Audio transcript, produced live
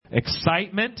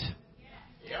excitement.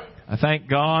 I thank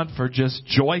God for just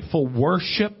joyful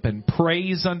worship and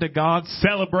praise unto God,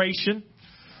 celebration.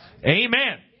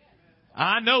 Amen.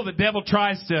 I know the devil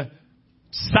tries to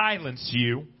silence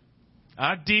you.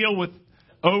 I deal with,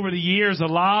 over the years, a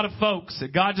lot of folks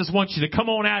that God just wants you to come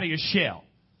on out of your shell.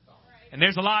 And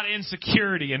there's a lot of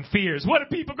insecurity and fears. What are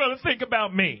people going to think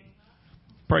about me?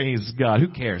 Praise God. Who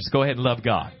cares? Go ahead and love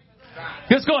God.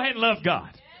 Just go ahead and love God.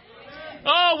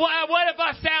 Oh, what if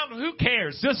I sound... Who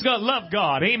cares? Just go love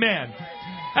God. Amen.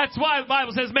 That's why the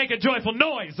Bible says make a joyful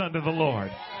noise unto the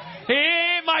Lord.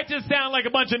 It might just sound like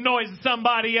a bunch of noise to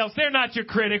somebody else. They're not your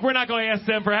critic. We're not going to ask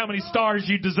them for how many stars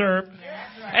you deserve.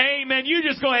 Amen. You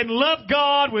just go ahead and love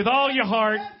God with all your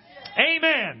heart.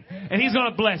 Amen. And He's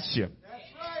going to bless you.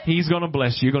 He's going to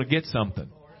bless you. You're going to get something.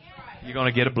 You're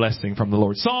going to get a blessing from the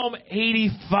Lord. Psalm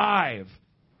 85.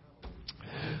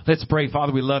 Let's pray.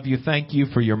 Father, we love you. Thank you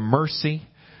for your mercy.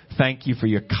 Thank you for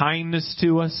your kindness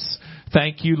to us.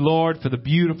 Thank you, Lord, for the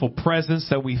beautiful presence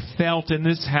that we felt in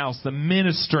this house, the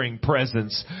ministering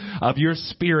presence of your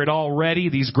Spirit already,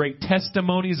 these great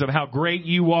testimonies of how great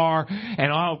you are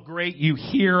and how great you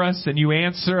hear us and you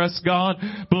answer us, God.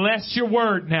 Bless your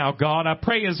word now, God. I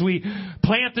pray as we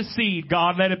plant the seed,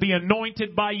 God, let it be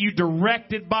anointed by you,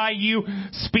 directed by you.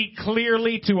 Speak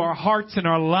clearly to our hearts and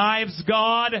our lives,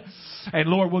 God. And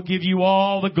Lord, we'll give you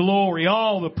all the glory,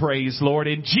 all the praise, Lord.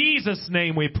 In Jesus'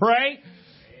 name we pray.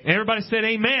 Everybody said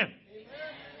amen.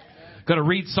 Going to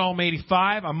read Psalm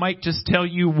 85. I might just tell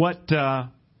you what the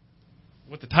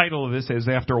title of this is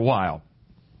after a while.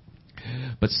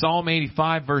 But Psalm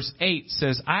 85 verse 8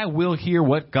 says, I will hear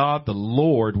what God the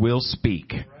Lord will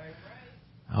speak.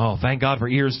 Oh, thank God for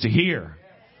ears to hear.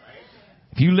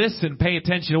 If you listen, pay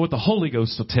attention to what the Holy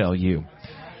Ghost will tell you.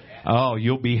 Oh,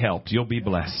 you'll be helped. You'll be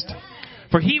blessed.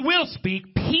 For He will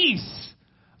speak peace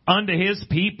unto His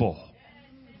people.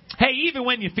 Hey, even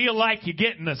when you feel like you're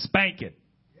getting a spanking,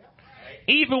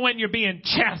 even when you're being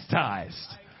chastised,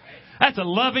 that's a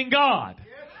loving God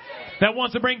that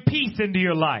wants to bring peace into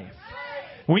your life.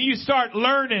 When you start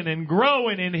learning and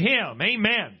growing in Him,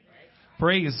 amen,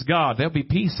 praise God, there'll be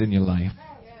peace in your life.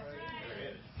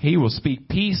 He will speak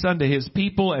peace unto His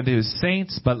people and to His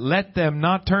saints, but let them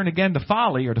not turn again to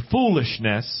folly or to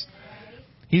foolishness.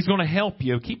 He's going to help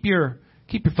you. Keep your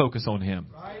focus on Him.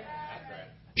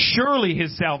 Surely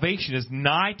His salvation is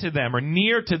nigh to them, or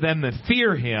near to them that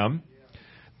fear Him,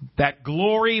 that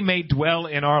glory may dwell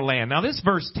in our land. Now this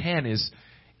verse 10 is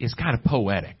kind of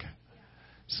poetic.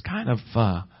 It's kind of,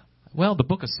 the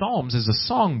book of Psalms is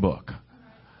a songbook.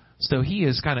 So he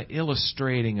is kind of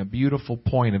illustrating a beautiful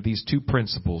point of these two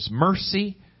principles.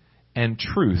 Mercy and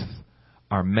truth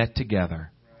are met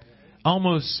together.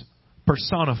 Almost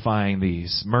personifying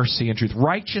these, mercy and truth.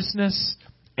 Righteousness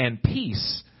and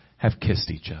peace have kissed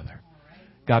each other.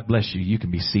 God bless you. You can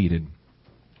be seated.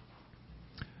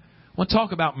 I want to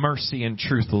talk about mercy and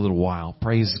truth a little while.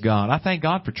 Praise God. I thank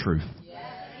God for truth.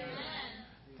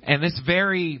 And it's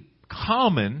very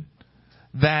common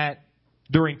that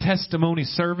during testimony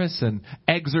service and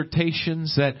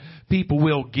exhortations that people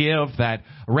will give that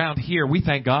around here we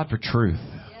thank God for truth.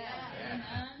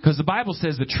 Because the Bible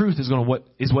says the truth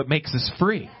is what makes us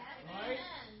free.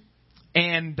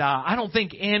 And I don't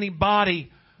think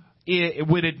anybody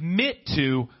would admit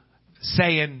to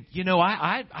saying,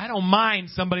 I don't mind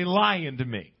somebody lying to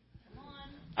me.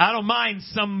 I don't mind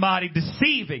somebody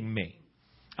deceiving me.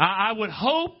 I would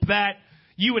hope that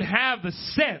you would have the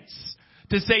sense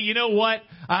to say, you know what?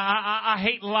 I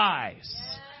hate lies.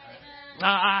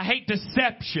 I hate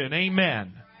deception.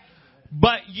 Amen.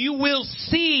 But you will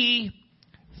see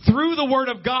through the Word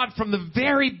of God from the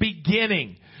very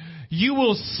beginning, you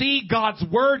will see God's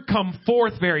Word come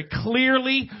forth very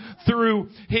clearly through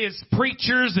His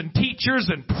preachers and teachers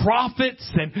and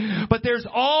prophets. But there's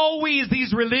always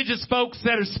these religious folks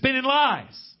that are spinning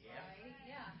lies.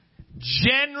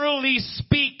 Generally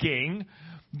speaking,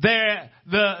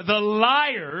 the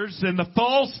liars and the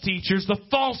false teachers, the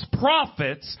false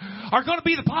prophets, are going to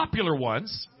be the popular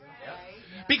ones.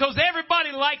 Because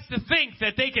everybody likes to think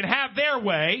that they can have their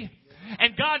way.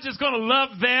 And God's just going to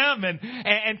love them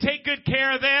and take good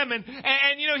care of them. And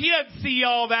He doesn't see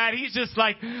all that. He's just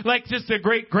like just a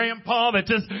great grandpa that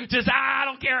just I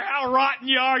don't care how rotten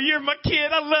you are. You're my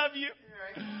kid. I love you.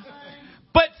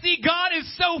 But see, God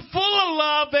is so full of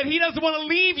love that He doesn't want to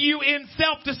leave you in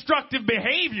self-destructive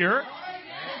behavior.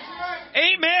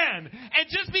 Amen. And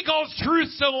just because truth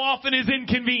so often is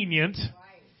inconvenient.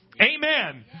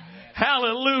 Amen.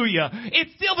 Hallelujah.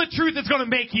 It's still the truth that's going to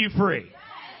make you free.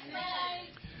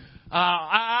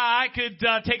 I could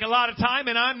take a lot of time,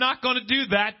 and I'm not going to do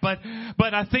that, but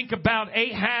I think about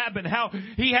Ahab and how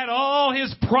he had all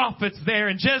his prophets there,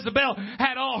 and Jezebel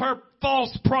had all her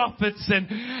false prophets, and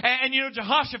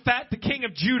Jehoshaphat, the king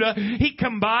of Judah, he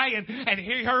come by and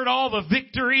he heard all the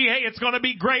victory. Hey, it's going to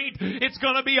be great. It's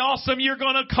going to be awesome. You're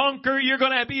going to conquer. You're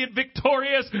going to be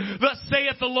victorious. Thus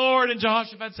saith the Lord. And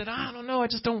Jehoshaphat said, I don't know. I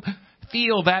just don't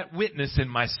feel that witness in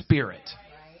my spirit.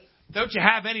 Don't you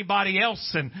have anybody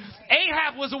else? And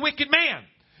Ahab was a wicked man.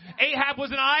 Ahab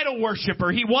was an idol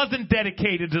worshiper. He wasn't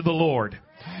dedicated to the Lord.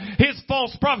 His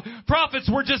false prophets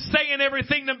were just saying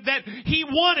everything that he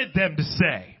wanted them to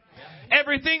say.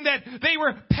 Everything that they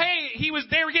were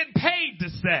getting paid to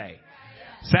say.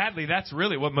 Sadly, that's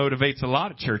really what motivates a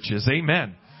lot of churches.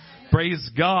 Amen.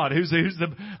 Praise God.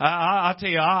 I'll tell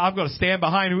you, I'm going to stand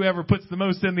behind whoever puts the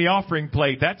most in the offering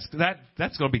plate. That's going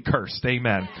to be cursed.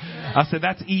 Amen. I said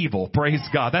that's evil. Praise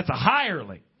God. That's a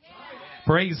hireling.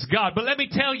 Praise God. But let me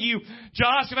tell you,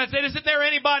 Jehoshaphat said, isn't there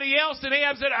anybody else? And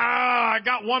Ahab said, I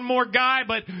got one more guy,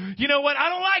 but you know what? I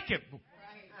don't like him.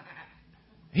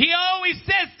 He always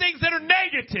says things that are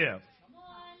negative.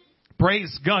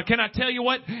 Praise God. Can I tell you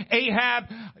what? Ahab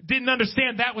didn't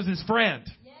understand that was his friend.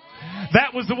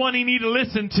 That was the one he needed to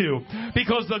listen to,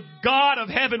 because the God of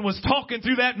heaven was talking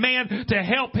through that man to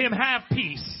help him have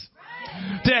peace.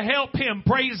 To help him.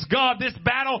 Praise God. This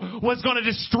battle was going to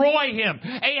destroy him.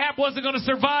 Ahab wasn't going to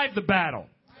survive the battle.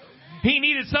 He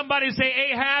needed somebody to say,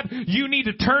 Ahab, you need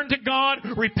to turn to God,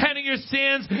 repent of your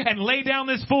sins, and lay down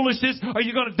this foolishness, or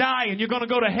you're going to die and you're going to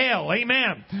go to hell.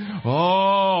 Amen.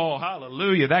 Oh,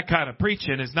 hallelujah. That kind of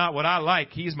preaching is not what I like.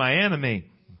 He's my enemy.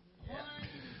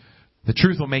 The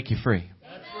truth will make you free.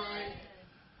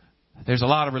 There's a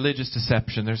lot of religious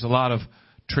deception. There's a lot of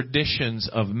traditions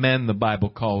of men, the Bible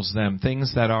calls them.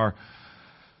 Things that are,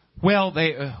 well,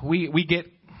 we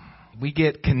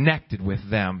get connected with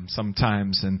them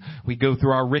sometimes, and we go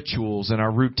through our rituals and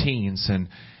our routines,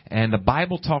 and the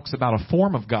Bible talks about a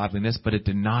form of godliness, but it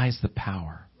denies the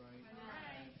power.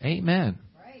 Amen.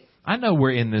 I know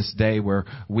we're in this day where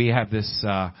we have this,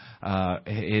 the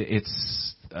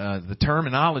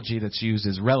terminology that's used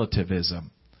is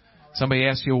relativism. Somebody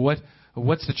asks you,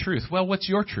 what's the truth? Well, what's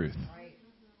your truth?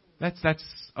 That's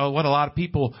what a lot of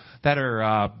people that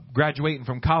are graduating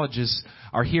from colleges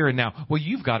are hearing now. Well,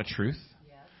 you've got a truth,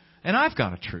 and I've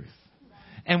got a truth.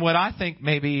 And what I think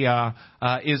maybe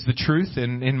is the truth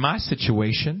in my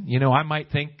situation, I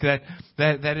might think that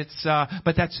it's,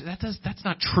 but that's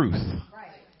not truth.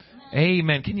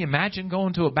 Amen. Can you imagine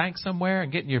going to a bank somewhere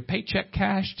and getting your paycheck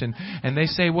cashed and they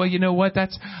say, well, you know what?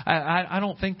 I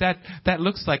don't think that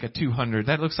looks like a 200.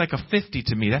 That looks like a 50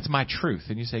 to me. That's my truth.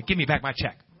 And you say, give me back my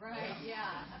check.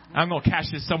 I'm going to cash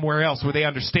this somewhere else where they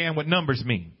understand what numbers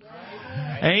mean.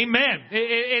 Amen.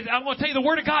 I'm going to tell you, the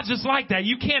Word of God's just like that.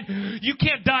 You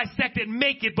can't dissect it and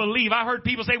make it believe. I heard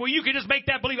people say, well, you can just make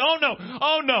that believe.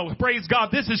 Oh no. Praise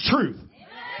God. This is truth.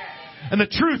 And the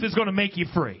truth is going to make you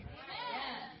free.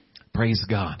 Praise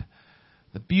God.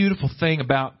 The beautiful thing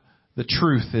about the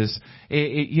truth is,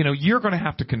 you're going to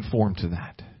have to conform to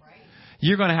that.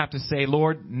 You're going to have to say,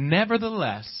 Lord,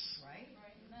 nevertheless,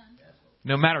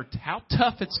 no matter how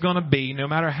tough it's going to be, no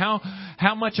matter how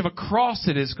much of a cross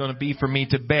it is going to be for me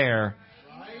to bear,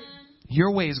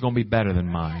 your way is going to be better than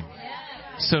mine.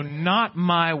 So not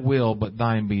my will, but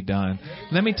thine be done.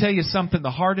 Let me tell you something.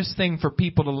 The hardest thing for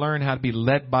people to learn how to be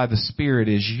led by the Spirit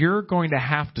is you're going to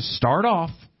have to start off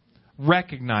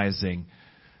recognizing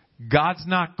God's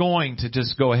not going to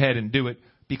just go ahead and do it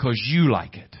because you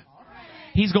like it.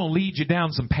 He's going to lead you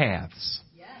down some paths.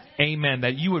 Amen.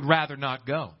 That you would rather not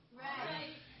go.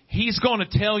 He's going to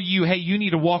tell you, hey, you need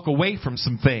to walk away from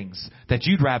some things that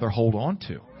you'd rather hold on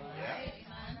to.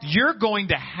 You're going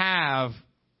to have,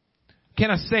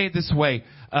 can I say it this way,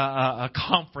 a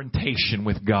confrontation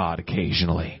with God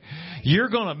occasionally. You're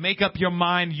going to make up your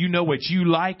mind, you know what you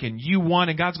like and you want,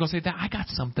 and God's going to say, I got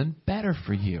something better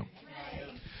for you.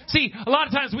 See, a lot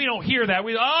of times we don't hear that.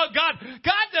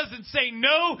 God doesn't say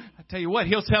no. I tell you what,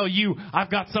 He'll tell you,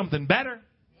 I've got something better.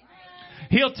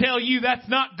 He'll tell you that's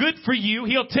not good for you.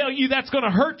 He'll tell you that's going to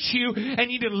hurt you,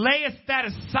 and you need to lay that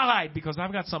aside because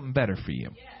I've got something better for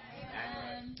you.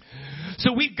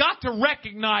 So we've got to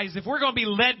recognize if we're going to be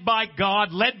led by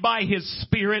God, led by His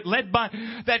Spirit, led by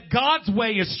that God's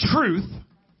way is truth.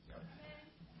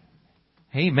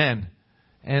 Amen.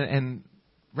 And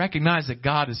recognize that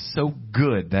God is so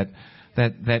good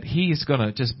that He's going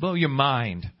to just blow your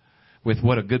mind with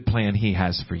what a good plan He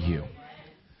has for you.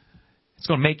 It's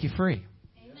going to make you free.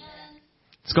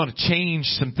 It's going to change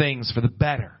some things for the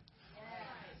better.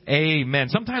 Amen.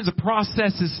 Sometimes the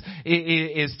process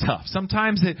is tough.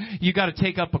 Sometimes you got to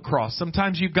take up a cross.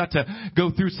 Sometimes you've got to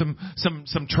go through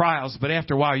some trials. But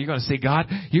after a while, you're going to say, God,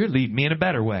 you're leading me in a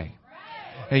better way.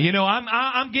 You know,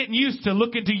 I'm getting used to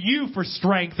looking to you for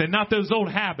strength and not those old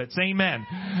habits. Amen.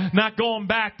 Not going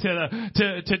back to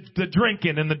the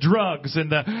drinking and the drugs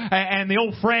and the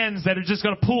old friends that are just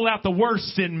going to pull out the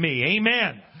worst in me.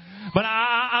 Amen. But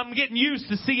I'm getting used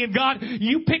to seeing God,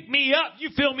 you pick me up, you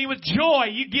fill me with joy,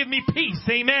 you give me peace.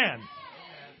 Amen.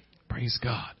 Praise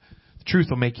God. The truth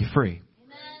will make you free.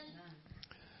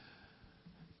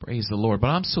 Praise the Lord. But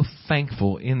I'm so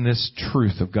thankful in this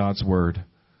truth of God's Word.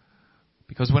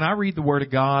 Because when I read the Word of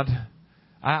God,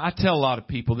 I tell a lot of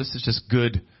people, this is just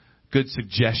good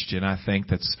suggestion, I think,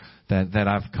 that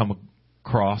I've come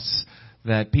across.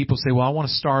 That people say, well, I want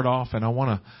to start off and I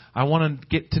want to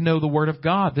get to know the Word of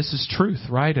God. This is truth,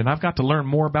 right? And I've got to learn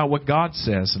more about what God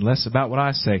says and less about what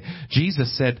I say.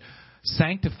 Jesus said,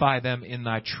 sanctify them in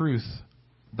thy truth.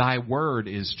 Thy word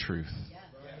is truth.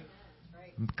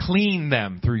 Clean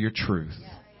them through your truth.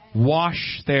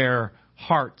 Wash their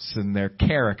hearts and their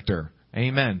character.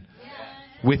 Amen.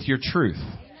 With your truth.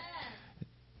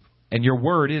 And your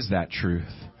word is that truth.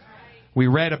 We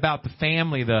read about the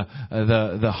family,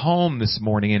 the home this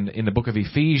morning in the book of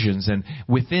Ephesians, and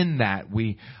within that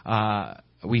we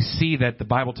see that the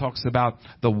Bible talks about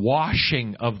the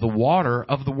washing of the water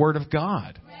of the Word of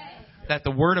God. That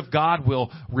the Word of God will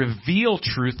reveal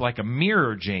truth like a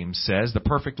mirror, James says, the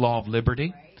perfect law of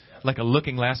liberty, like a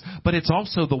looking glass. But it's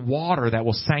also the water that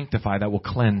will sanctify, that will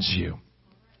cleanse you.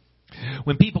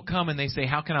 When people come and they say,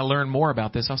 how can I learn more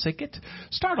about this? I'll say,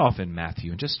 start off in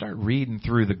Matthew and just start reading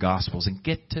through the Gospels and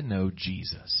get to know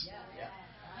Jesus.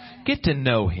 Get to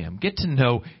know Him. Get to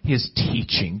know His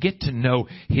teaching. Get to know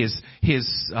His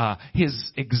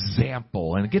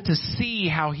example, and get to see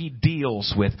how He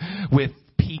deals with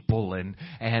people and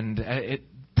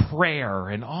prayer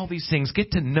and all these things.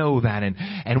 Get to know that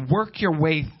and work your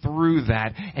way through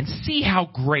that and see how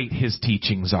great His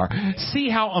teachings are. See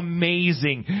how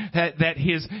amazing that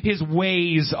His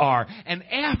ways are. And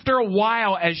after a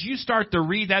while, as you start to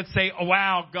read that, say, oh,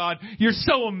 wow, God, you're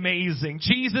so amazing.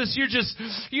 Jesus,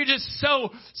 you're just so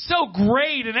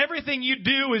great, and everything you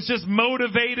do is just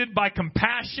motivated by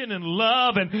compassion and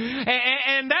love,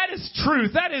 and that is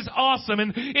truth. That is awesome.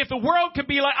 And if the world could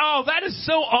be like, oh, that is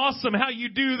so awesome how you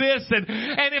do this, and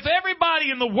if everybody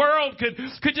in the world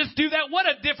could just do that, what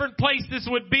a different place this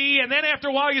would be. And then after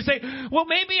a while you say, well,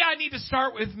 maybe I need to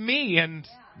start with me. And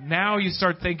now you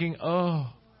start thinking,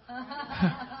 oh,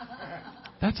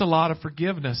 that's a lot of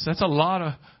forgiveness. That's a lot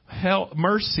of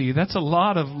mercy. That's a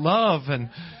lot of love. And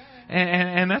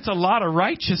that's a lot of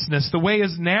righteousness. The way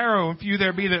is narrow, and few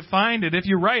there be that find it. If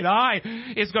your right eye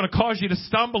is going to cause you to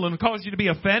stumble and cause you to be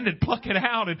offended, pluck it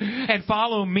out and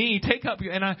follow me. Take up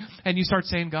your, and you start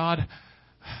saying, God,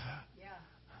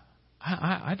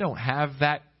 I don't have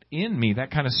that in me,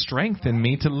 that kind of strength in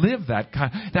me to live that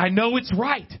kind. I know it's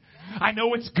right. I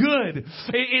know it's good.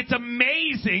 It's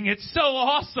amazing. It's so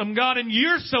awesome, God, and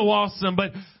you're so awesome.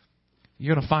 But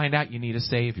you're going to find out you need a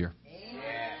Savior.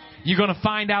 You're going to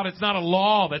find out it's not a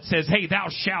law that says, hey, thou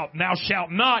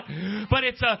shalt not. But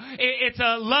it's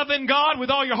a loving God with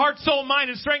all your heart, soul,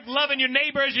 mind, and strength, loving your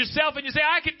neighbor as yourself. And you say,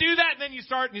 I can do that. And then you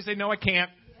start and you say, no, I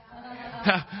can't.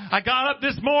 I got up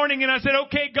this morning and I said,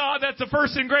 okay, God, that's the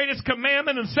first and greatest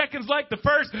commandment, and second's like the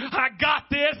first. I got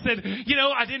this. And,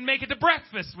 I didn't make it to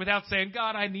breakfast without saying,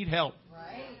 God, I need help.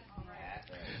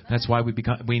 That's why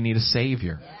we need a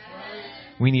Savior.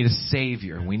 We need a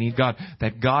Savior. We need God,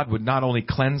 that God would not only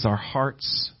cleanse our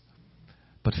hearts,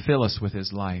 but fill us with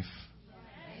His life.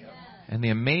 And the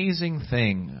amazing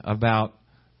thing about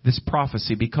this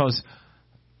prophecy, because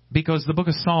the book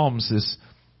of Psalms is,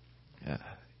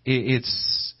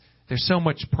 there's so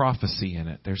much prophecy in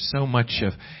it. There's so much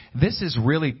of, this is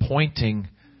really pointing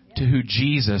to who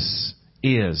Jesus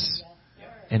is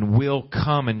and will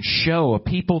come and show a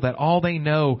people that all they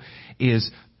know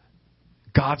is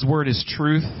God's Word is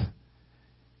truth,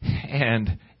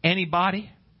 and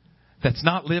anybody that's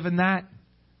not living that,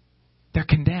 they're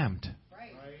condemned.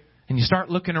 Right. And you start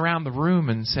looking around the room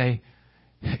and say,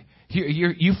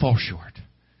 you fall short.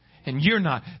 And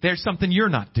there's something you're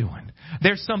not doing.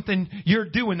 There's something you're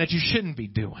doing that you shouldn't be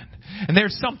doing. And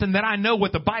there's something that I know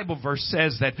what the Bible verse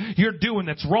says that you're doing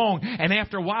that's wrong. And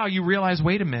after a while you realize,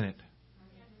 wait a minute.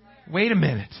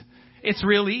 It's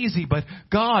real easy, but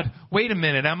God, wait a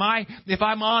minute. If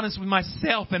I'm honest with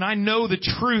myself and I know the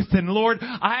truth, and Lord,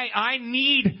 I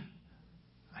need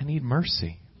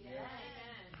mercy.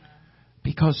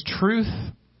 Because truth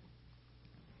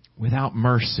without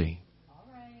mercy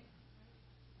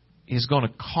is going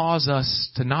to cause us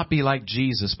to not be like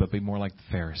Jesus, but be more like the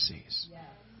Pharisees.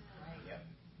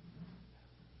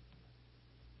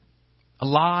 A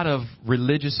lot of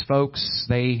religious folks,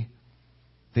 they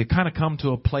kind of come to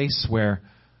a place where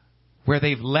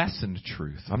they've lessened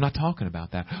truth. I'm not talking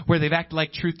about that. Where they've acted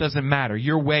like truth doesn't matter.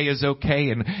 Your way is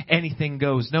okay and anything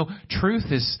goes. No, truth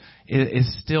is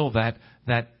still that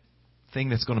thing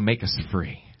that's going to make us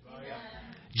free.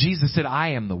 Jesus said,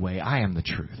 I am the way, I am the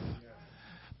truth.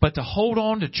 But to hold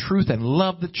on to truth and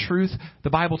love the truth,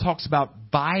 the Bible talks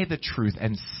about buy the truth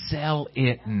and sell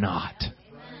it not.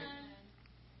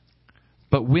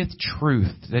 But with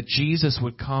truth, that Jesus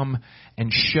would come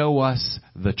and show us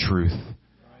the truth.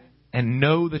 And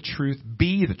know the truth,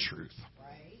 be the truth.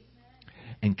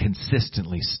 And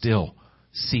consistently still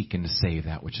seeking to save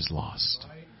that which is lost.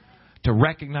 To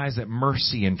recognize that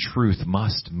mercy and truth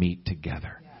must meet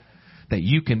together. That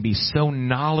you can be so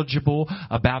knowledgeable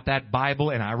about that Bible,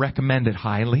 and I recommend it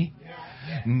highly.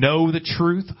 Know the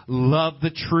truth, love the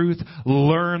truth,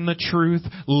 learn the truth,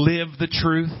 live the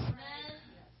truth.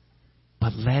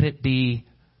 But let it be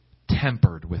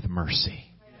tempered with mercy.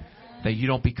 That you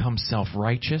don't become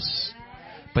self-righteous,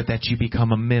 but that you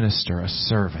become a minister, a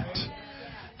servant.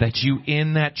 That you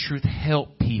in that truth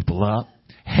help people up.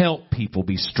 Help people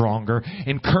be stronger.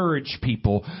 Encourage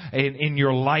people in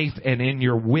your life and in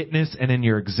your witness and in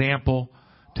your example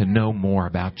to know more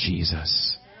about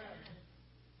Jesus.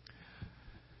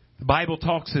 The Bible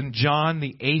talks in John,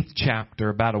 the 8th chapter,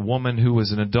 about a woman who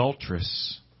was an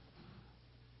adulteress.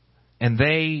 And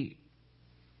they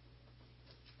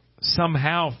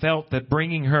somehow felt that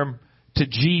bringing her to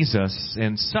Jesus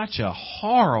in such a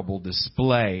horrible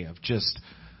display of just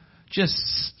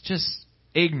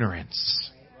ignorance.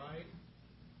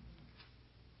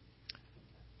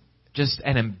 Just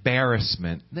an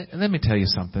embarrassment. Let me tell you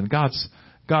something.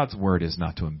 God's word is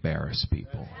not to embarrass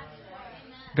people.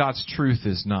 God's truth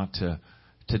is not to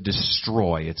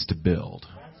destroy, it's to build.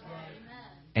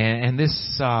 And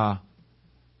this has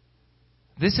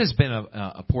been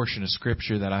a portion of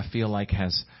Scripture that I feel like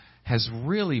has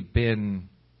really been,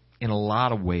 in a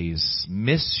lot of ways,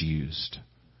 misused.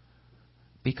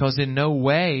 Because in no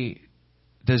way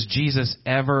does Jesus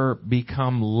ever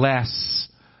become less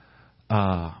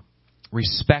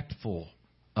respectful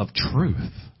of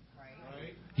truth.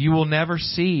 You will never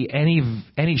see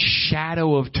any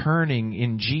shadow of turning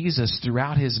in Jesus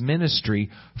throughout His ministry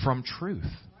from truth.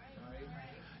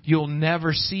 You'll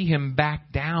never see Him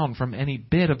back down from any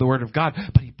bit of the Word of God,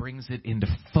 but He brings it into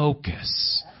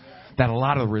focus. That a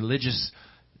lot of the religious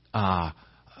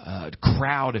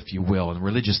crowd, if you will, and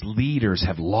religious leaders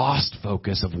have lost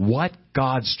focus of what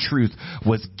God's truth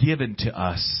was given to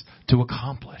us to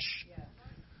accomplish.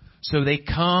 So they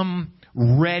come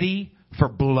ready for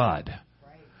blood.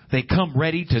 They come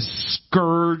ready to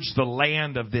scourge the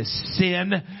land of this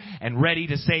sin and ready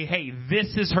to say, hey,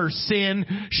 this is her sin.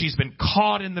 She's been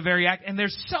caught in the very act. And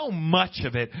there's so much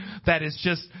of it that is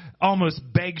just almost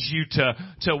begs you to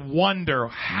wonder,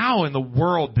 how in the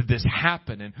world did this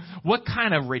happen? And what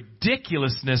kind of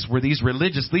ridiculousness were these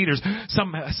religious leaders?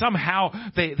 Somehow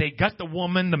they got the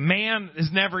woman. The man has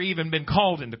never even been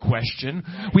called into question.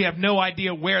 We have no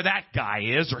idea where that guy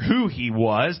is or who he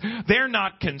was. They're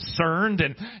not concerned.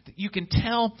 And you can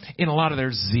tell in a lot of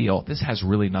their zeal, this has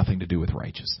really nothing to do with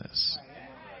righteousness.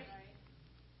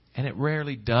 And it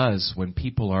rarely does when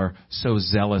people are so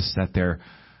zealous that they're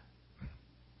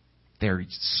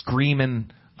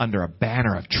screaming under a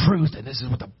banner of truth, and this is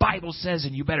what the Bible says,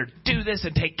 and you better do this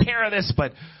and take care of this.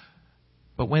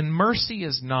 But when mercy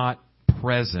is not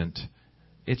present,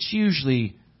 it's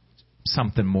usually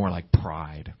something more like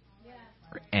pride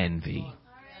or envy.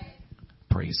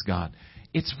 Praise God.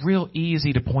 It's real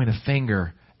easy to point a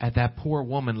finger at that poor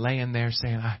woman laying there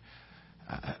saying,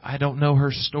 I don't know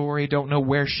her story, don't know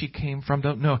where she came from,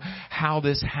 don't know how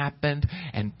this happened,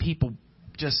 and people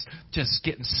just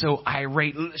getting so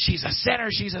irate. She's a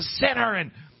sinner,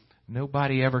 and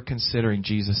nobody ever considering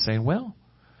Jesus saying, well,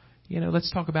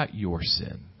 let's talk about your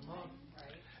sin.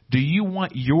 Do you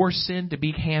want your sin to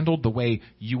be handled the way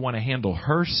you want to handle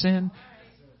her sin?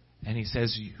 And He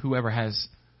says, whoever has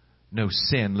no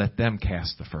sin, let them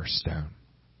cast the first stone.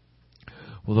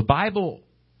 Well, the Bible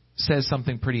says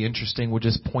something pretty interesting. We'll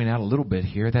just point out a little bit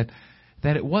here that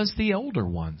it was the older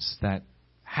ones that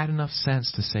had enough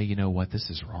sense to say, you know what, this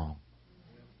is wrong.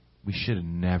 We should have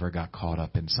never got caught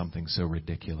up in something so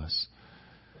ridiculous.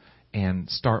 And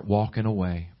start walking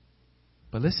away.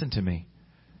 But listen to me.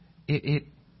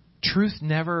 Truth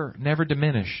never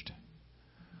diminished.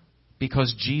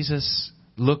 Because Jesus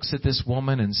looks at this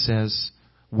woman and says,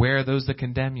 where are those that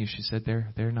condemn you? She said,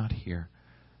 they're not here.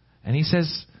 And he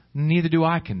says, neither do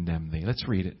I condemn thee. Let's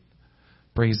read it.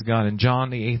 Praise God. In John,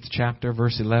 the 8th chapter,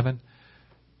 verse 11,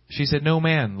 she said, no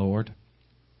man, Lord.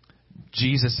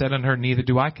 Jesus said unto her, neither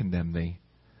do I condemn thee.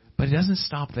 But he doesn't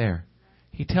stop there.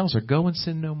 He tells her, go and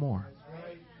sin no more.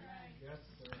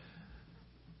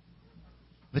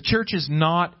 The church is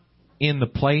not in the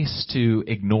place to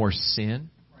ignore sin.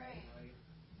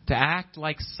 To act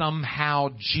like somehow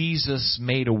Jesus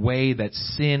made a way that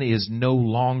sin is no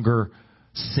longer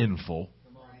sinful.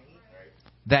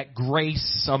 That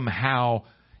grace somehow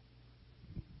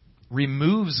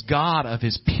removes God of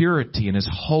His purity and His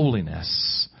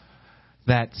holiness.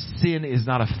 That sin is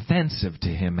not offensive to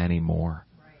Him anymore.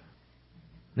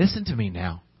 Listen to me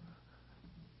now.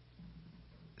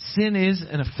 Sin is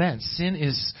an offense. Sin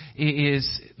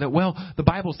is that, well, the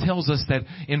Bible tells us that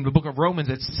in the book of Romans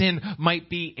that sin might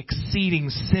be exceeding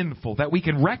sinful. That we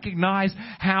can recognize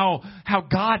how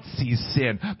God sees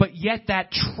sin. But yet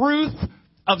that truth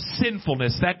of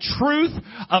sinfulness, that truth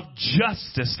of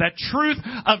justice, that truth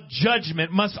of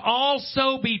judgment must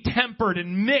also be tempered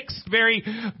and mixed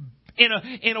in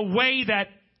a way that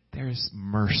there's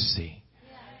mercy.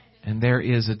 And there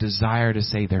is a desire to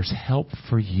say there's help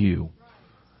for you.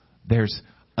 There's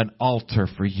an altar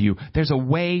for you. There's a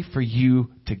way for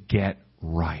you to get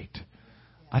right.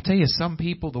 I tell you, some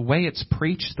people, the way it's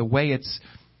preached, the way it's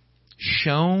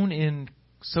shown in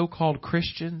so-called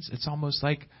Christians, it's almost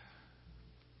like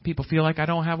people feel like I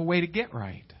don't have a way to get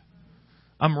right.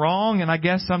 I'm wrong, and I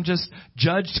guess I'm just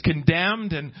judged,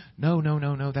 condemned, and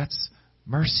no. That's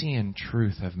mercy and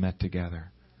truth have met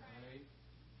together.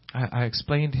 I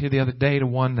explained here the other day to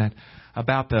one that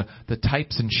about the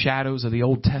types and shadows of the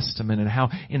Old Testament and how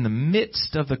in the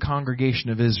midst of the congregation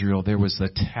of Israel there was the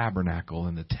tabernacle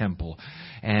and the temple.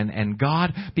 And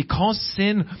God, because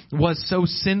sin was so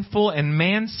sinful and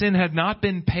man's sin had not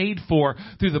been paid for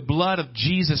through the blood of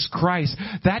Jesus Christ,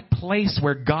 that place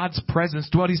where God's presence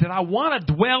dwelt, He said, I want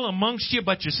to dwell amongst you,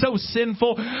 but you're so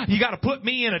sinful, you got to put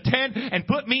me in a tent and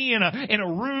put me in a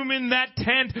room in that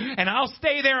tent, and I'll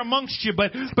stay there amongst you,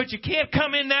 but you can't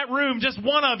come in that room, just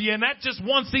one of you, and that just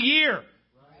once a year.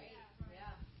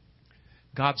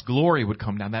 God's glory would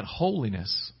come down, that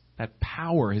holiness, that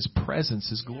power, His presence,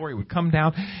 His glory would come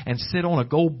down and sit on a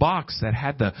gold box that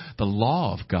had the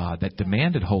law of God that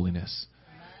demanded holiness,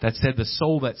 that said the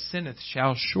soul that sinneth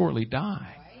shall surely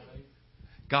die.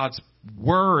 God's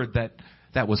word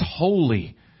that was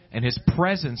holy, and His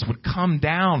presence would come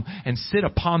down and sit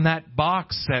upon that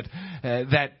box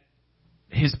that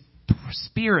His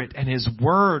Spirit and His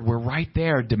Word were right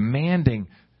there demanding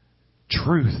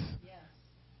truth,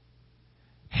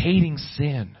 hating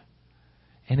sin,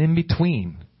 and in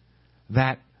between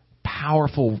that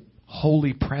powerful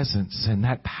holy presence and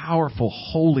that powerful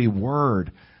holy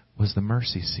Word was the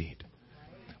mercy seat,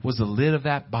 was the lid of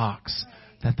that box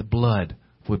that the blood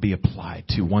would be applied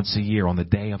to once a year on the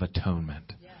Day of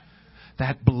Atonement.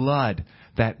 That blood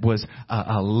that was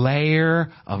a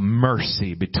layer of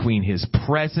mercy between His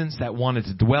presence that wanted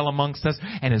to dwell amongst us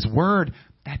and His Word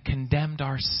that condemned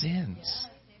our sins.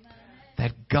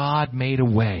 That God made a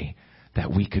way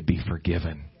that we could be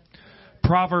forgiven.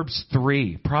 Proverbs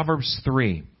 3.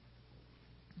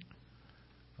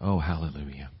 Oh,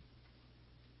 hallelujah.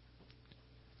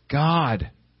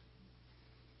 God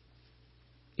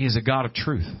is a God of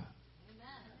truth.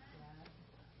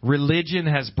 Religion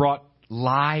has brought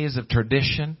lies of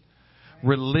tradition.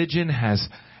 Religion has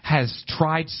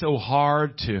tried so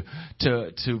hard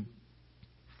to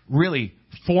really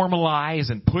formalize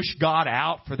and push God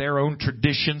out for their own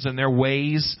traditions and their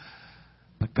ways.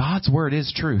 But God's Word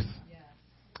is truth.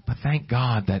 But thank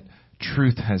God that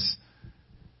truth has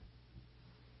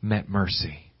met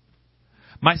mercy.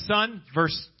 My son,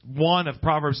 verse 1 of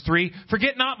Proverbs 3,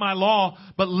 forget not my law,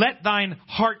 but let thine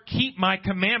heart keep my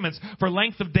commandments. For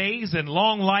length of days and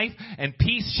long life and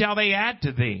peace shall they add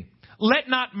to thee. Let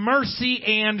not mercy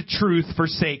and truth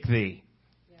forsake thee.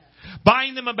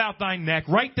 Bind them about thy neck,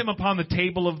 write them upon the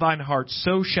table of thine heart.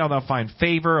 So shalt thou find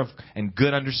favor and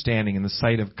good understanding in the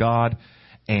sight of God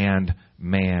and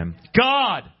man.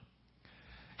 God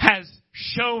has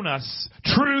shown us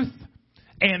truth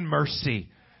and mercy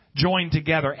joined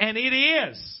together. And it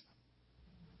is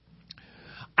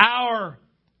our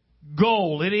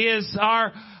goal. It is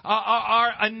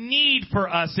a need for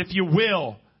us, if you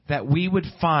will, that we would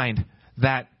find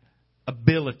that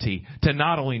ability to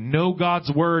not only know God's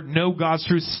Word, know God's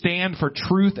truth, stand for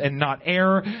truth and not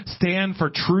error, stand for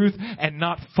truth and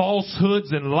not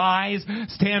falsehoods and lies,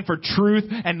 stand for truth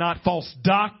and not false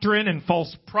doctrine and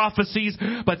false prophecies,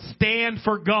 but stand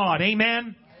for God.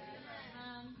 Amen?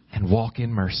 And walk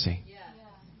in mercy.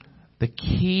 The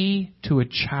key to a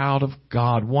child of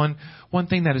God. One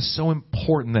thing that is so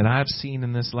important that I've seen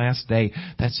in this last day,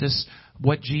 that's just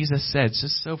what Jesus said. It's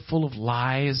just so full of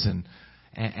lies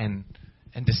and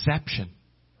deception.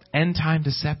 End time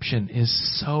deception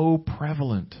is so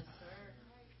prevalent.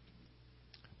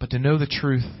 But to know the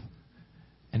truth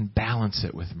and balance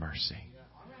it with mercy.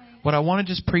 What I want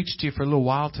to just preach to you for a little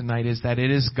while tonight is that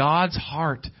it is God's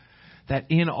heart that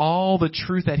in all the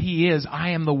truth that He is,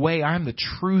 I am the way, I am the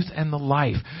truth and the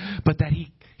life. But that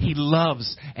He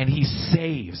loves and He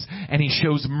saves and He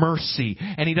shows mercy.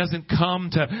 And He doesn't come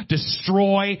to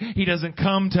destroy. He doesn't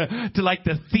come to like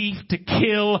the thief to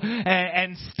kill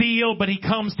and steal. But He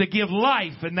comes to give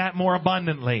life, and that more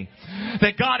abundantly.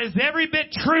 That God is every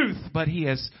bit truth, but He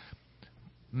has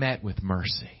met with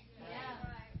mercy.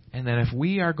 And that if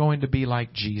we are going to be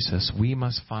like Jesus, we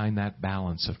must find that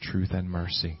balance of truth and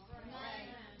mercy.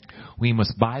 We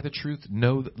must buy the truth,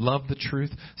 love the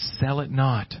truth, sell it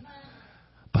not.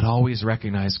 But always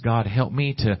recognize, God, help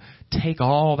me to take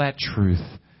all that truth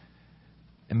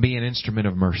and be an instrument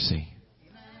of mercy.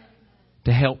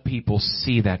 To help people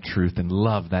see that truth and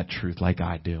love that truth like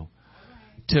I do.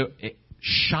 To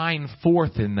shine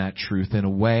forth in that truth in a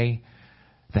way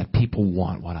that people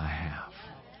want what I have.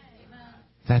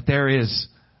 That there is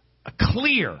a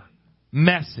clear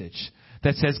message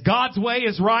that says God's way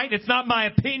is right. It's not my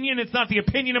opinion. It's not the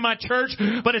opinion of my church,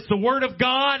 but it's the Word of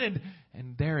God. And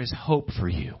there is hope for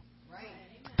you.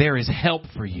 There is help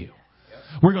for you.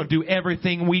 We're going to do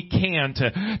everything we can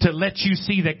to let you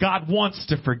see that God wants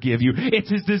to forgive you. It's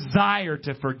His desire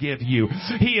to forgive you.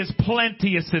 He is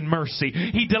plenteous in mercy.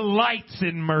 He delights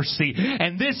in mercy.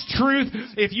 And this truth,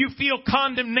 if you feel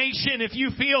condemnation, if you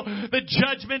feel the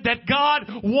judgment, that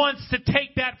God wants to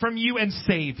take that from you and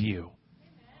save you.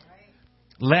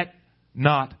 Let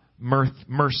not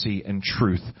mercy and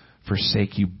truth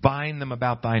forsake you. Bind them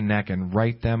about thy neck and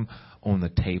write them on the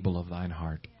table of thine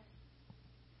heart.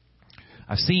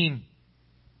 I've seen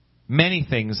many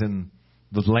things in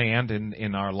the land and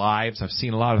in our lives. I've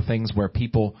seen a lot of things where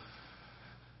people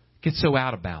get so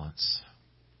out of balance.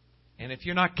 And if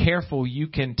you're not careful, you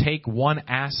can take one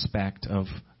aspect of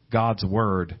God's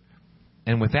Word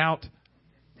and without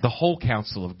the whole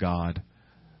counsel of God,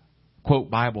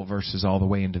 quote Bible verses all the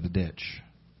way into the ditch.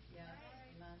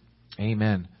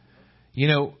 Amen. You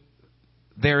know,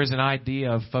 there is an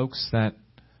idea of folks that,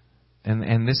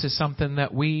 and this is something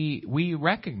that we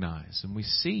recognize and we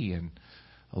see, and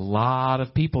a lot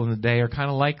of people in the day are kind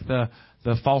of like the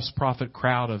false prophet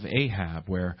crowd of Ahab,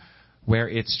 where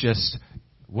it's just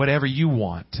whatever you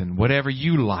want and whatever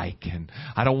you like, and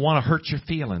I don't want to hurt your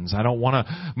feelings. I don't want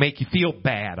to make you feel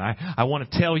bad. I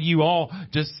want to tell you all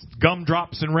just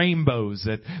gumdrops and rainbows.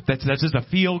 That's just a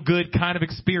feel-good kind of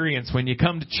experience when you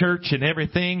come to church, and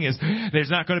everything is, there's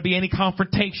not going to be any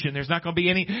confrontation. There's not going to be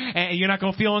any, you're not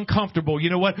going to feel uncomfortable. You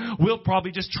know what? We'll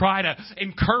probably just try to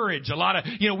encourage a lot of,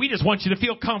 we just want you to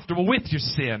feel comfortable with your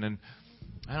sin. And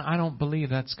I don't believe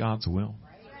that's God's will.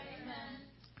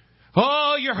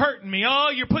 Oh, you're hurting me.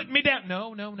 Oh, you're putting me down.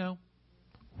 No.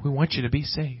 We want you to be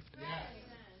saved.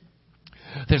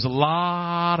 There's a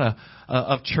lot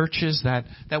of churches that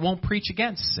won't preach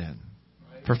against sin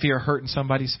for fear of hurting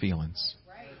somebody's feelings.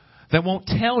 That won't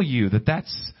tell you that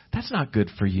that's not good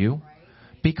for you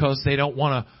because they don't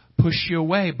want to push you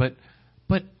away. But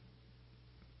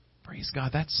praise God,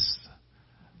 that's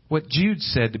what Jude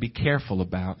said to be careful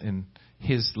about in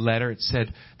his letter. It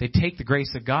said they take the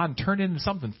grace of God and turn it into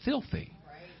something filthy.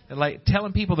 Like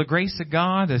telling people the grace of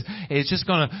God is just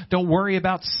don't worry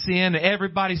about sin.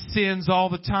 Everybody sins all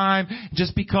the time.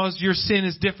 Just because your sin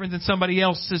is different than somebody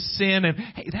else's sin. And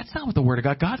hey, that's not what the Word of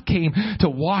God. God came to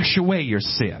wash away your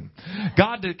sin.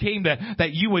 God came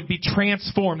that you would be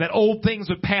transformed, that old things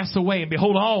would pass away, and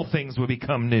behold, all things would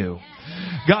become new.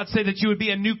 God said that you would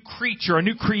be a new creature, a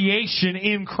new creation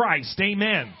in Christ.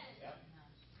 Amen.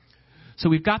 So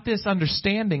we've got this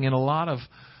understanding in a lot of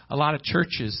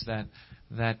churches that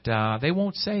they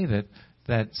won't say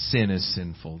that sin is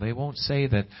sinful. They won't say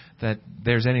that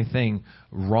there's anything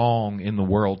wrong in the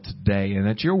world today and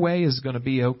that your way is going to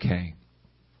be okay.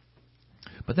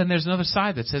 But then there's another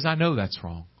side that says, I know that's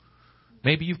wrong.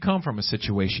 Maybe you've come from a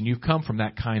situation, you've come from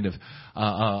that kind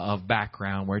of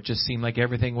background where it just seemed like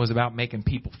everything was about making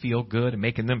people feel good and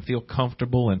making them feel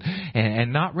comfortable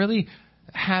and not really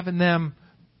having them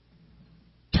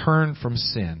turn from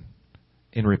sin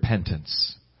in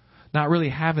repentance. Not really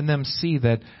having them see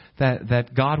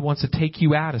that God wants to take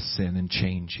you out of sin and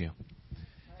change you.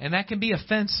 And that can be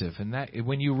offensive. And that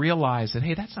when you realize that,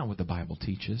 hey, that's not what the Bible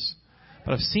teaches.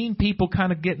 But I've seen people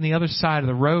kind of get in the other side of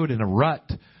the road in a rut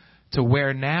to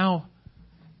where now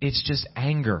it's just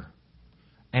anger.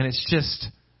 And it's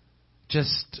just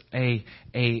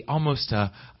almost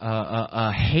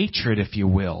a hatred, if you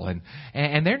will.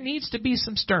 And there needs to be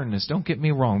some sternness. Don't get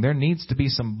me wrong. There needs to be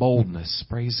some boldness.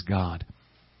 Praise God.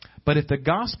 But if the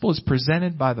gospel is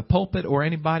presented by the pulpit or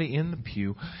anybody in the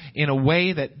pew in a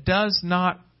way that does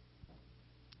not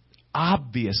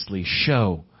obviously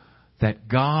show that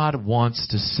God wants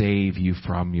to save you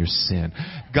from your sin,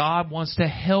 God wants to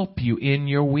help you in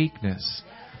your weakness,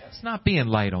 it's not being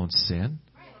light on sin.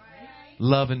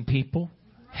 Loving people,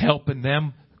 helping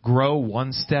them grow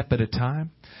one step at a time.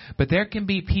 But there can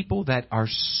be people that are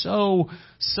so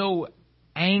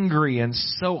angry and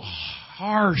so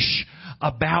harsh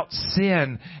about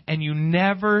sin, and you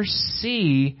never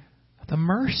see the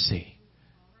mercy.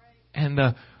 And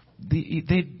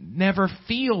they never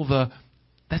feel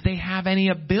that they have any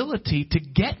ability to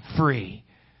get free.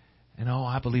 And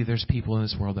I believe there's people in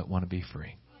this world that want to be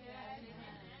free.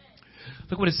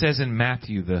 Look what it says in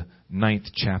Matthew, the 9th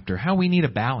chapter, how we need a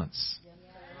balance.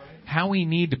 How we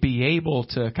need to be able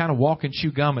to kind of walk and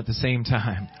chew gum at the same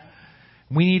time.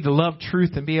 We need to love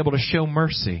truth and be able to show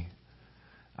mercy.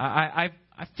 I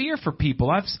fear for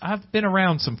people. I've been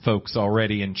around some folks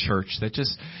already in church that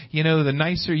just, the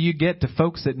nicer you get to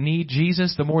folks that need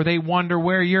Jesus, the more they wonder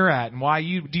where you're at and why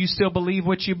do you still believe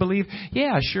what you believe?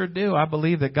 Yeah, I sure do. I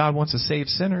believe that God wants to save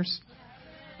sinners.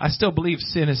 I still believe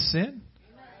sin is sin.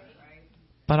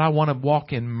 But I want to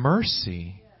walk in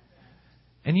mercy.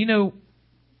 And you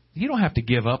don't have to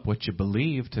give up what you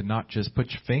believe to not just put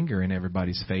your finger in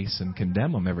everybody's face and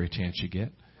condemn them every chance you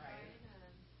get.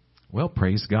 Well,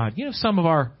 praise God. Some of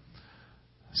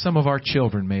our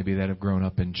children maybe that have grown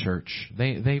up in church,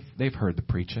 they've heard the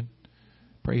preaching.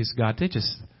 Praise God. They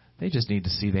just need to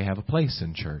see they have a place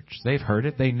in church. They've heard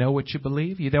it. They know what you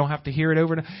believe. You don't have to hear it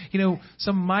over and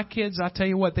some of my kids, I tell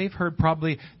you what, they've heard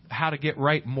probably how to get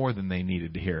right more than they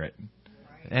needed to hear it.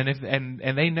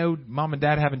 And they know mom and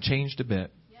dad haven't changed a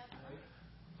bit.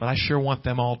 But I sure want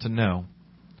them all to know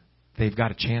they've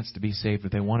got a chance to be saved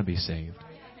if they want to be saved.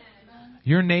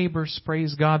 Your neighbors,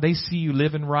 praise God, they see you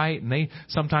living right, and they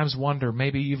sometimes wonder,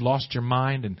 maybe you've lost your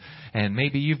mind and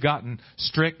maybe you've gotten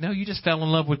strict. No, you just fell in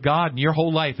love with God, and your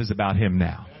whole life is about Him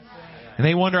now. And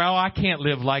they wonder, I can't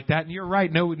live like that. And you're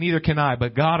right, no, neither can I,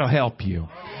 but God will help you.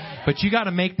 But you got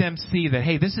to make them see that,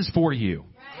 hey, this is for you.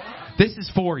 This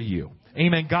is for you.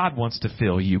 Amen. God wants to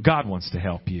fill you. God wants to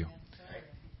help you.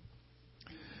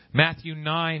 Matthew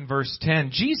 9, verse 10,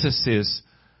 Jesus is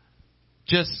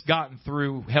just gotten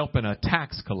through helping a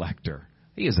tax collector.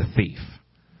 He is a thief.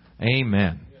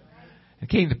 Amen. It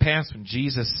came to pass when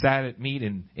Jesus sat at meat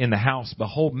in the house,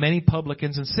 behold, many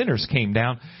publicans and sinners came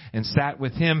down and sat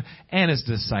with him and his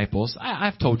disciples.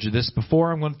 I've told you this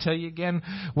before. I'm going to tell you again.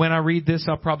 When I read this,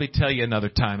 I'll probably tell you another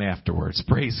time afterwards.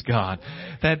 Praise God.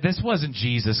 That this wasn't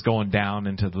Jesus going down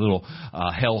into the little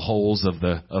hell holes of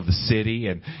the city,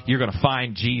 and you're going to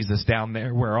find Jesus down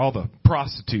there where all the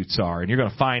prostitutes are, and you're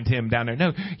going to find him down there.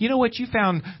 No, you know what? You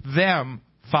found them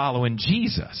following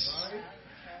Jesus.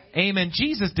 Amen.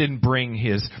 Jesus didn't bring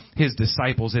his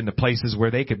disciples into places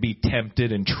where they could be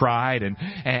tempted and tried,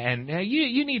 and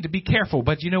you need to be careful.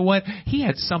 But you know what? He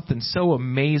had something so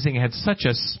amazing, had such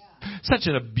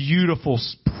a beautiful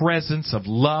presence of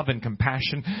love and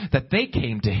compassion that they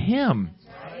came to him.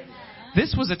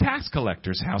 This was a tax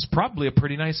collector's house, probably a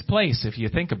pretty nice place if you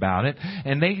think about it,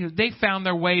 and they found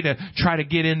their way to try to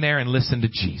get in there and listen to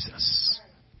Jesus.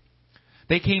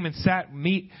 They came and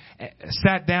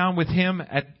sat down with him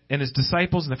and his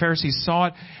disciples, and the Pharisees saw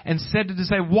it and said to the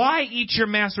disciples, "Why eat your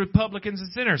master with publicans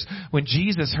and sinners?" When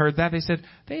Jesus heard that, they said,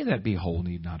 "They that be whole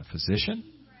need not a physician,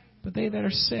 but they that are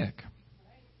sick."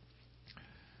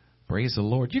 Praise the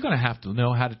Lord. You're going to have to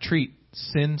know how to treat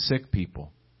sin-sick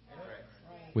people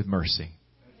with mercy.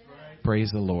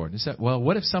 Praise the Lord. He said, well,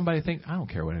 what if somebody thinks, I don't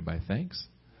care what anybody thinks.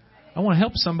 I want to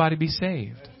help somebody be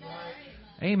saved.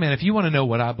 Amen. If you want to know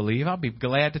what I believe, I'll be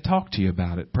glad to talk to you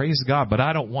about it. Praise God. But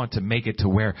I don't want to make it to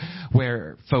where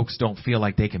folks don't feel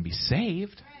like they can be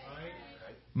saved.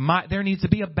 There needs to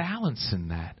be a balance in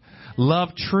that. Love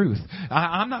truth.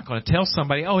 I'm not going to tell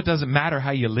somebody, it doesn't matter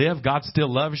how you live. God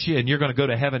still loves you and you're going to go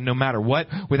to heaven no matter what,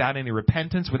 without any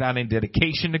repentance, without any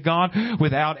dedication to God,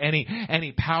 without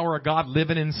any power of God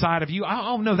living inside of you.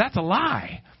 Oh, no, that's a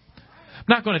lie. I'm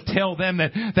not going to tell them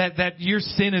that your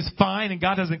sin is fine and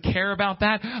God doesn't care about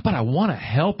that, but I want to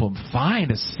help them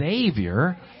find a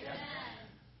Savior.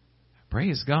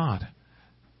 Praise God.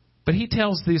 But he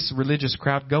tells this religious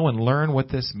crowd, go and learn what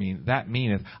that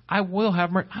meaneth. I will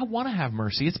have mercy. I want to have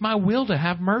mercy. It's my will to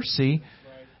have mercy.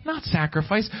 not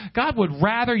sacrifice. God would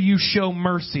rather you show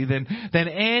mercy than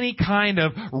any kind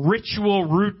of ritual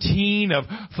routine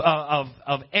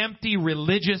of empty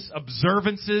religious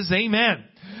observances. Amen.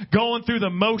 Going through the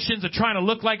motions of trying to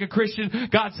look like a Christian.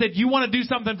 God said, you want to do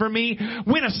something for me?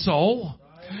 Win a soul.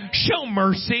 Show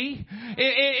mercy.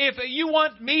 If you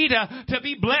want me to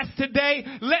be blessed today,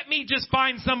 let me just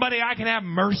find somebody I can have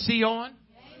mercy on.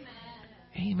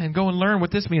 Amen. Go and learn what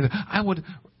this means.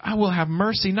 I will have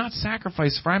mercy, not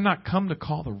sacrifice, for I am not come to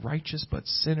call the righteous, but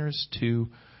sinners to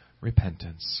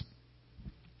repentance.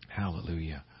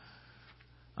 Hallelujah.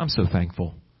 I'm so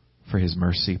thankful for His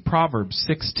mercy. Proverbs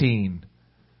 16,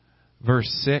 verse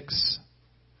 6.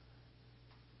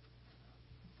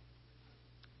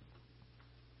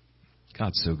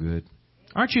 God's so good.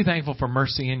 Aren't you thankful for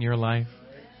mercy in your life?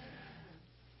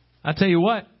 I tell you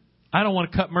what, I don't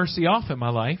want to cut mercy off in my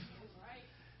life.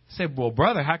 Say, well,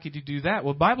 brother, how could you do that?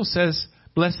 Well, the Bible says,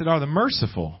 blessed are the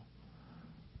merciful,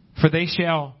 for they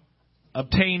shall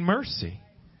obtain mercy.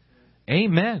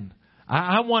 Amen.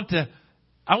 I want to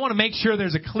make sure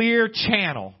there's a clear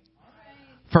channel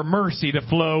for mercy to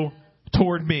flow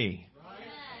toward me.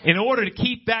 In order to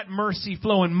keep that mercy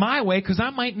flowing my way, because I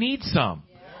might need some.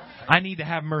 I need to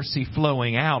have mercy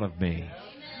flowing out of me.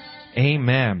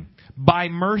 Amen. By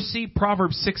mercy,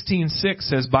 Proverbs 16:6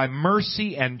 says, by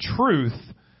mercy and truth,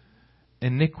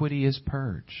 iniquity is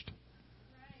purged.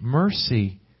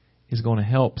 Mercy is going to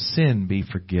help sin be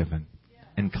forgiven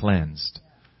and cleansed.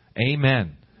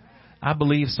 Amen. I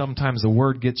believe sometimes the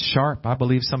word gets sharp. I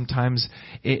believe sometimes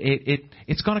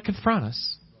it's going to confront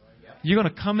us. You're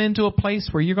going to come into a place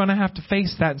where you're going to have to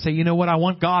face that and say, you know what, I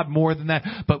want God more than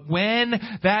that. But when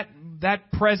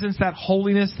that presence, that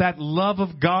holiness, that love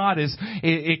of God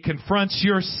it confronts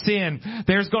your sin,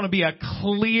 there's going to be a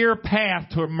clear path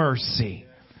to mercy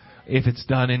if it's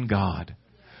done in God.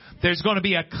 There's going to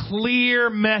be a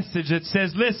clear message that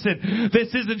says, listen, this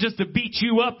isn't just to beat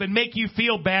you up and make you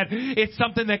feel bad. It's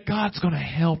something that God's going to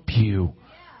help you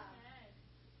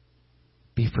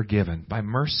be forgiven. By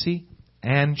mercy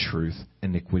and truth,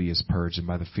 iniquity is purged, and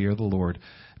by the fear of the Lord,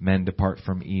 men depart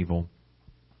from evil.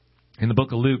 In the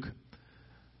book of Luke,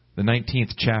 the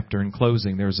 19th chapter, in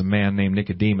closing, there was a man named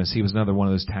Nicodemus. He was another one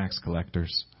of those tax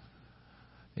collectors.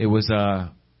 It was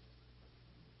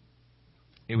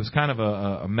kind of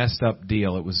a messed up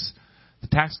deal. It was the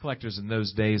tax collectors in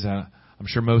those days. I'm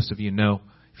sure most of you know.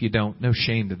 If you don't, no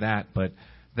shame to that. But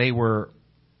they were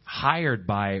hired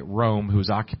by Rome, who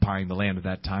was occupying the land at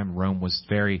that time. Rome was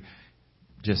very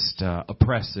just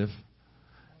oppressive.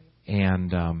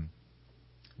 And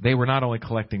they were not only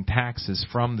collecting taxes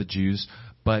from the Jews,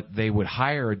 but they would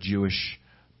hire a Jewish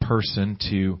person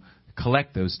to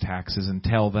collect those taxes and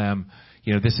tell them,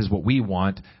 you know, this is what we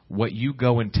want. What you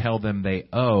go and tell them they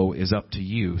owe is up to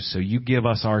you. So you give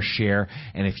us our share,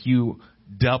 and if you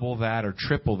double that or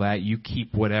triple that, you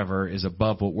keep whatever is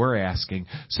above what we're asking.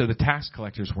 So the tax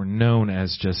collectors were known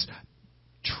as just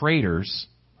traitors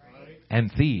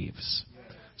and thieves.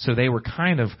 So they were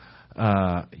kind of,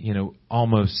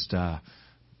 almost,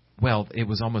 it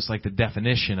was almost like the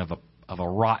definition of a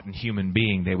rotten human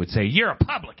being. They would say, you're a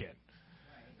publican.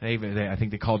 I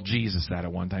think they called Jesus that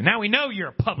at one time. Now we know you're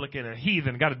a publican, a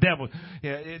heathen, got a devil.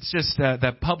 Yeah, it's just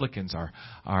that publicans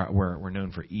we're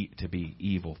known to be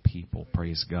evil people.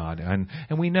 Praise God, and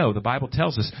we know the Bible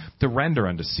tells us to render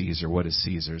unto Caesar what is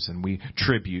Caesar's, and we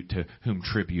tribute to whom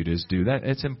tribute is due. That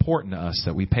it's important to us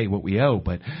that we pay what we owe.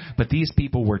 But these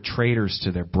people were traitors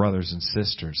to their brothers and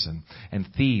sisters and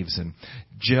thieves. And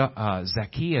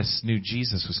Zacchaeus knew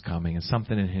Jesus was coming, and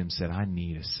something in him said, "I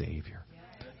need a Savior.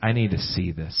 I need to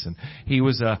see this." And he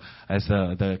was as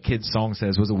the kid's song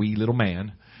says, was a wee little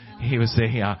man. He was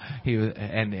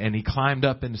and he climbed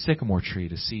up in the sycamore tree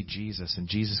to see Jesus, and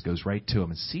Jesus goes right to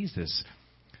him and sees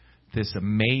this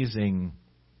amazing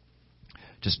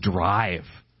just drive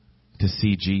to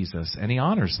see Jesus, and he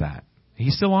honors that.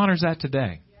 He still honors that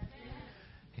today.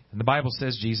 And the Bible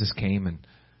says Jesus came and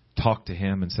talked to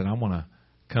him and said, "I want to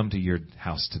come to your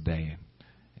house today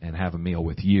and have a meal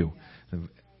with you."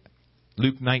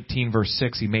 Luke 19, verse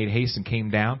 6, he made haste and came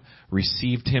down,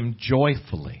 received him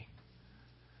joyfully.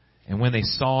 And when they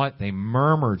saw it, they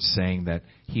murmured, saying that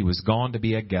he was gone to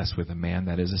be a guest with a man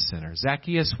that is a sinner.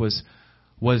 Zacchaeus was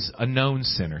a known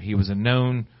sinner. He was a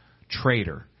known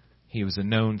traitor. He was a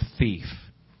known thief.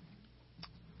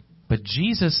 But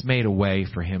Jesus made a way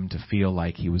for him to feel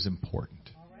like he was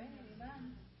important.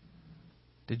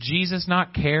 Did Jesus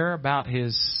not care about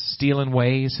his stealing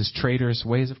ways, his traitorous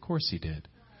ways? Of course he did.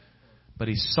 But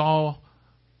he saw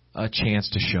a chance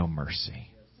to show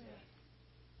mercy.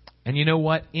 And you know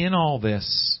what? In all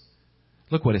this,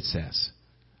 look what it says.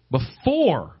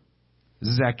 Before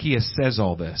Zacchaeus says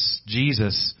all this.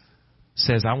 Jesus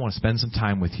says, I want to spend some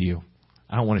time with you.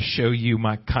 I want to show you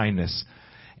my kindness.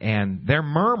 And they're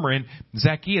murmuring.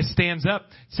 Zacchaeus stands up.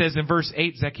 It says in verse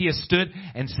 8, Zacchaeus stood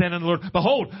and said unto the Lord,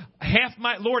 Behold, half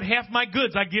my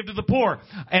goods I give to the poor.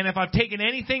 And if I've taken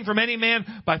anything from any man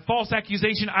by false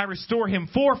accusation, I restore him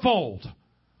fourfold.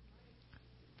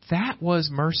 That was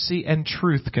mercy and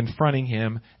truth confronting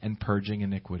him and purging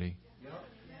iniquity.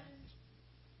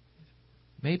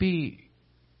 Maybe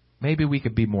we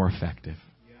could be more effective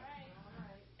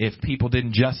if people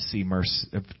didn't just see mercy,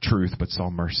 truth, but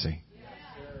saw mercy.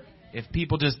 If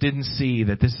people just didn't see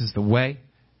that this is the way,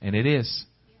 and it is,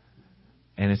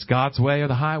 and it's God's way or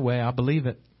the highway, I believe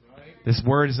it. This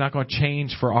word is not going to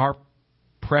change for our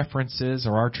preferences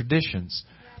or our traditions.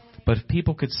 But if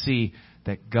people could see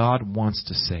that God wants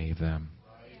to save them.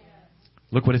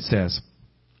 Look what it says.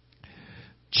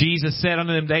 Jesus said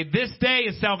unto them, This day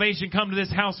is salvation come to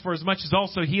this house, for as much as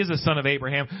also he is a son of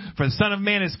Abraham. For the Son of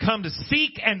Man is come to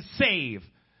seek and save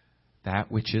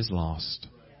that which is lost.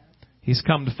 He's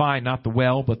come to find not the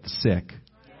well, but the sick.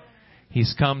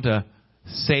 He's come to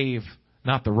save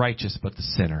not the righteous, but the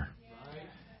sinner.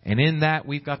 And in that,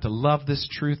 we've got to love this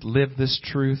truth, live this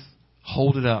truth,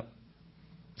 hold it up,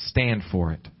 stand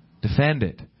for it, defend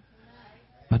it,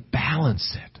 but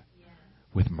balance it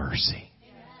with mercy.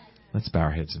 Let's bow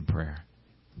our heads in prayer.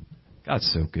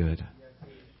 God's so good.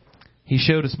 He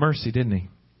showed us mercy, didn't He?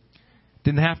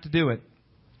 Didn't have to do it.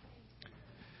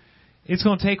 It's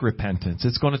going to take repentance.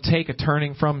 It's going to take a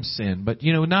turning from sin. But,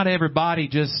 not everybody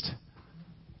just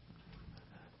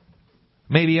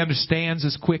maybe understands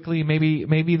as quickly.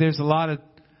 Maybe there's a lot of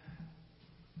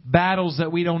battles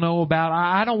that we don't know about.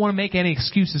 I don't want to make any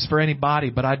excuses for anybody,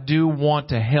 but I do want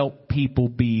to help people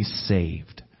be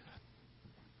saved.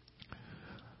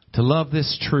 To love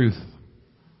this truth.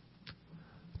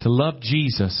 To love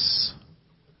Jesus.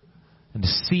 And to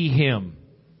see Him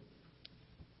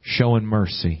showing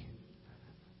mercy.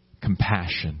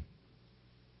 Compassion.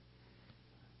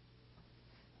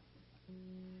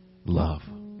 Love.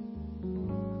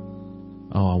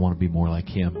 Oh, I want to be more like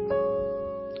Him.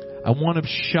 I want to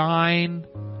shine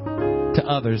to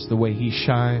others the way He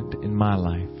shined in my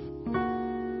life.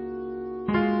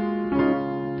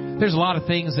 There's a lot of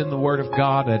things in the Word of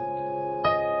God that,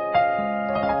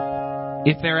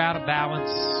 if they're out of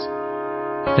balance,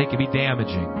 they can be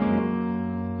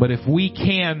damaging. But if we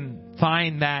can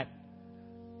find that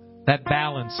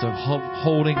balance of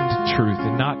holding to truth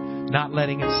and not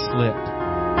letting it slip,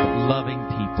 but loving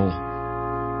people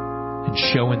and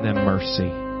showing them mercy,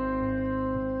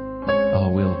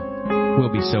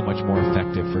 we'll be so much more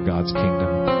effective for God's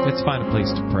kingdom. Let's find a place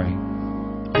to pray.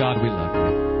 God, we love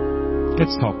You.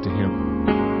 Let's talk to Him.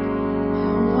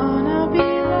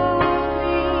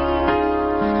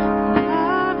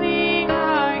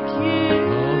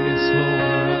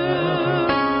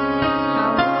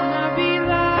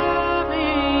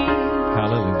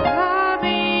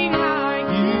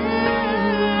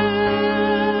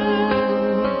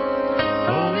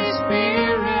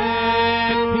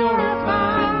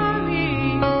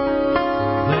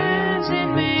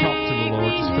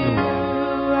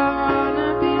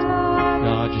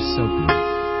 So good.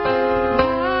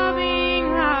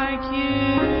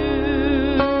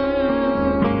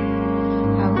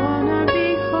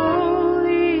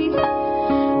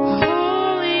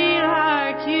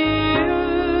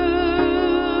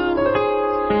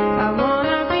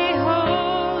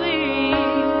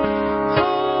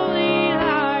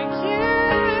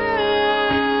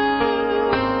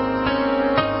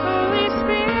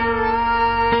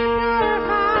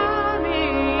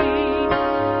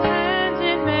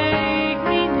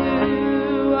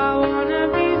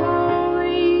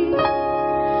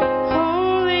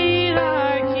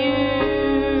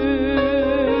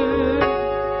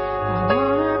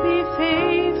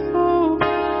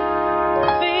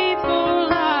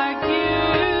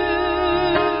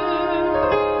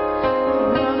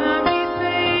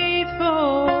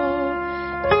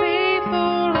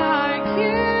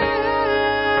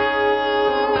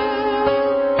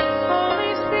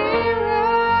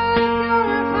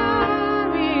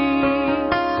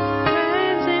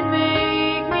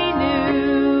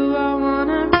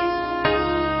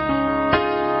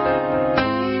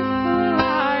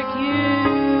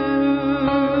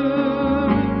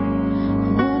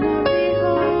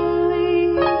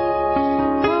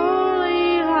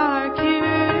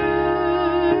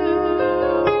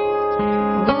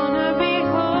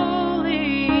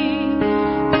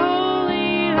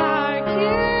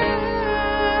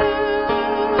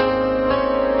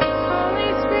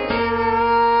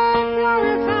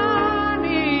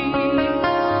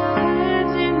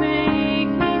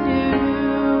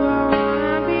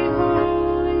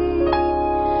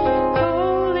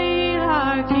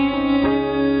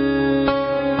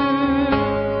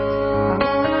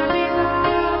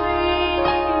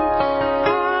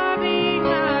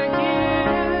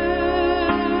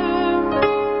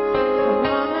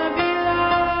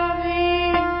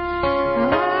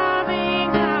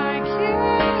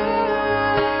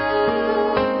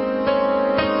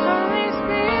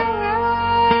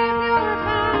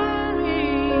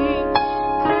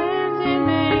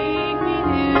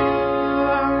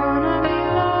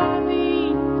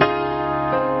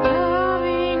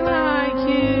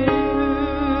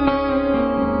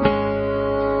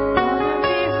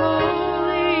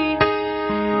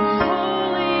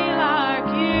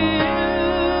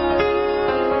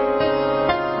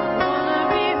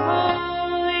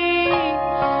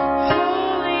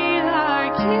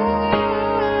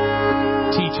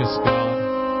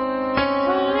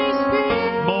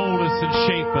 and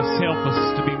shape us. Help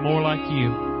us to be more like you.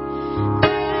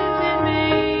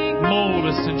 Mold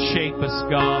us and shape us,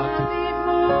 God.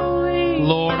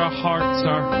 Lord, our hearts,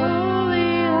 our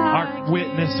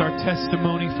witness, our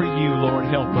testimony for you, Lord,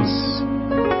 help us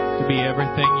to be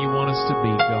everything you want us to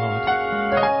be, God.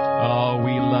 Oh,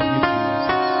 we love you,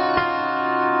 Jesus.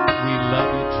 We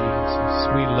love you, Jesus.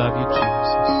 We love you,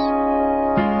 Jesus.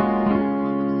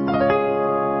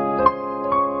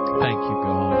 Thank you,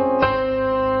 God.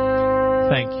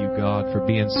 Thank you, God, for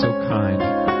being so kind,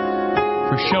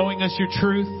 for showing us your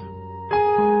truth,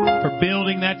 for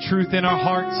building that truth in our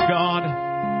hearts, God,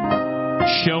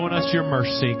 showing us your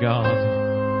mercy, God.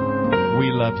 We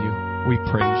love you. We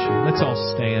praise you. Let's all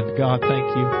stand. God, thank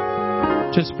you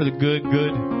just for the good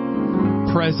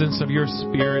presence of your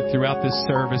Spirit throughout this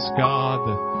service, God.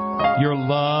 Your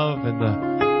love and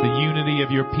the unity of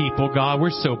your people, God.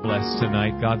 We're so blessed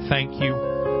tonight, God. Thank you.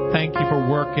 Thank you for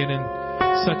working in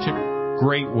such a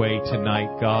great way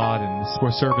tonight, God, and this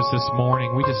service this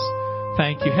morning. We just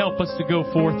thank you. Help us to go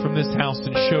forth from this house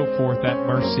and show forth that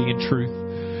mercy and truth.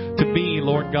 To be,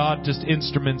 Lord God, just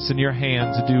instruments in your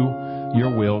hands to do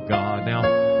your will, God. Now,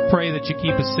 pray that you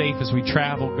keep us safe as we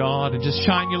travel, God, and just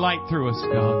shine your light through us,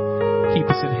 God. Keep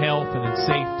us in health and in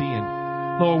safety.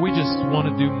 And Lord, we just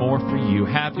want to do more for you.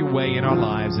 Have your way in our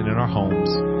lives and in our homes.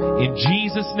 In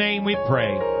Jesus' name we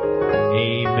pray.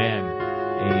 Amen.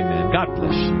 Amen. God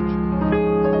bless you.